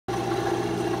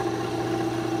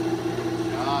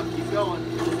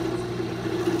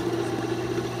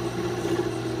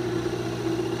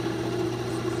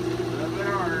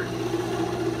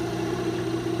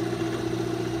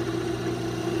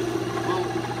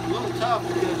tough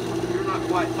because you're not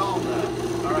quite tall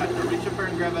enough. All right, now reach up there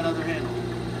and grab that other handle.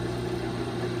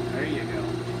 There you go.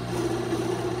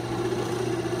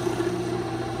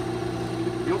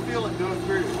 You'll feel it go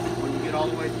through. When you get all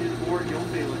the way through the board, you'll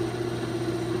feel it.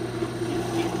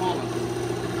 Keep pulling.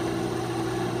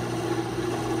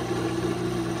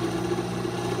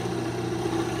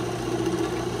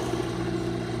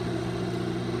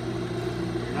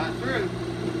 You're not through.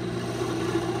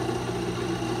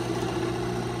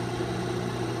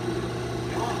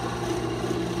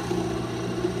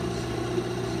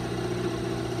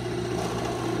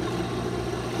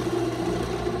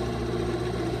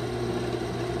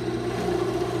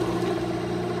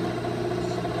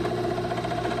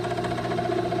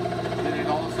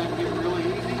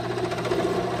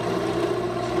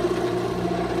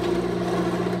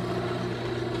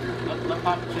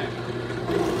 Pop check.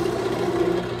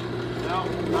 No,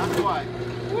 not quite.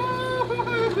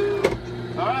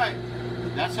 Alright,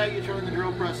 that's how you turn the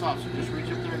drill press off, so just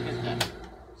reach up there and hit that.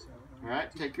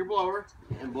 Alright, take your blower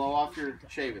and blow off your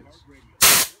shavings.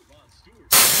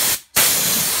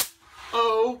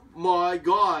 Oh my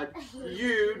God,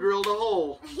 you drilled a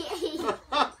hole.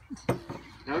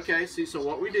 Okay, see, so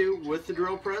what we do with the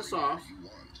drill press off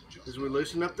is we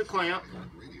loosen up the clamp,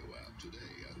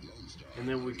 and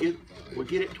then we get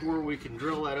it to where we can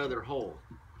drill that other hole.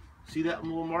 See that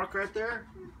little mark right there?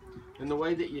 And the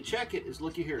way that you check it is,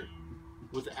 looky here.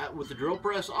 With the drill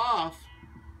press off,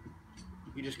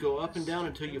 you just go up and down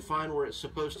until you find where it's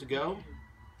supposed to go.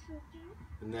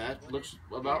 And that looks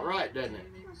about right, doesn't it?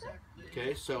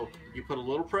 Okay, so you put a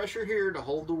little pressure here to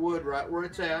hold the wood right where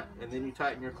it's at, and then you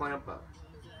tighten your clamp up.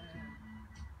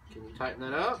 Can you tighten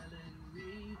that up?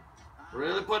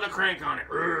 Really put a crank on it.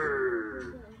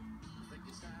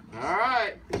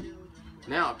 Alright,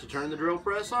 now to turn the drill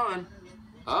press on,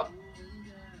 up,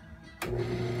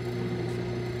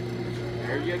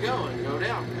 there you go, and go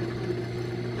down.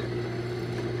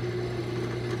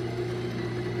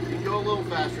 You can go a little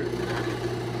faster than that.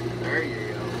 There you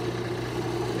go.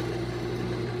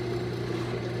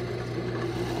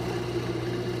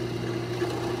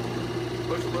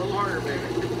 Push a little harder, baby.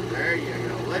 There you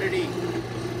go, let it eat.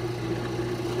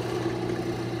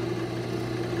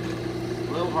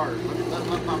 A little harder.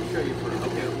 Let Mom show you first.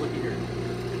 Okay, look here.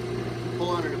 Pull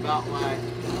on it about like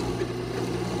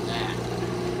that.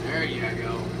 There you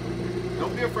go.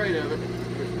 Don't be afraid of it.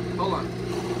 Just hold on.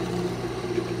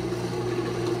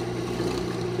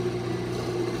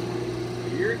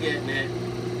 You're getting it.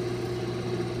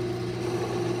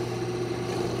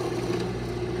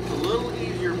 It's a little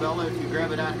easier, Bella, if you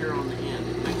grab it out here on the end.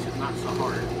 It makes it not so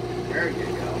hard. There you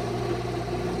go.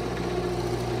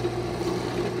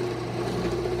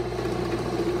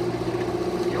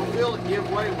 Feel it give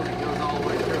way when it goes all the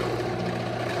way through.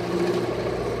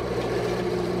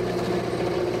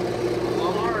 A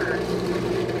little harder.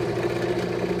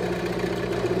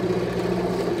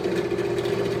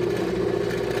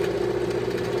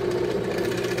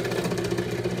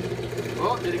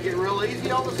 Oh, did it get real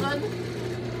easy all of a sudden?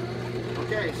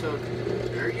 Okay, so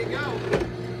there you go.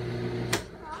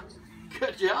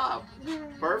 Good job.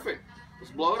 Perfect.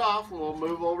 Let's blow it off and we'll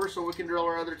move over so we can drill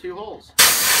our other two holes.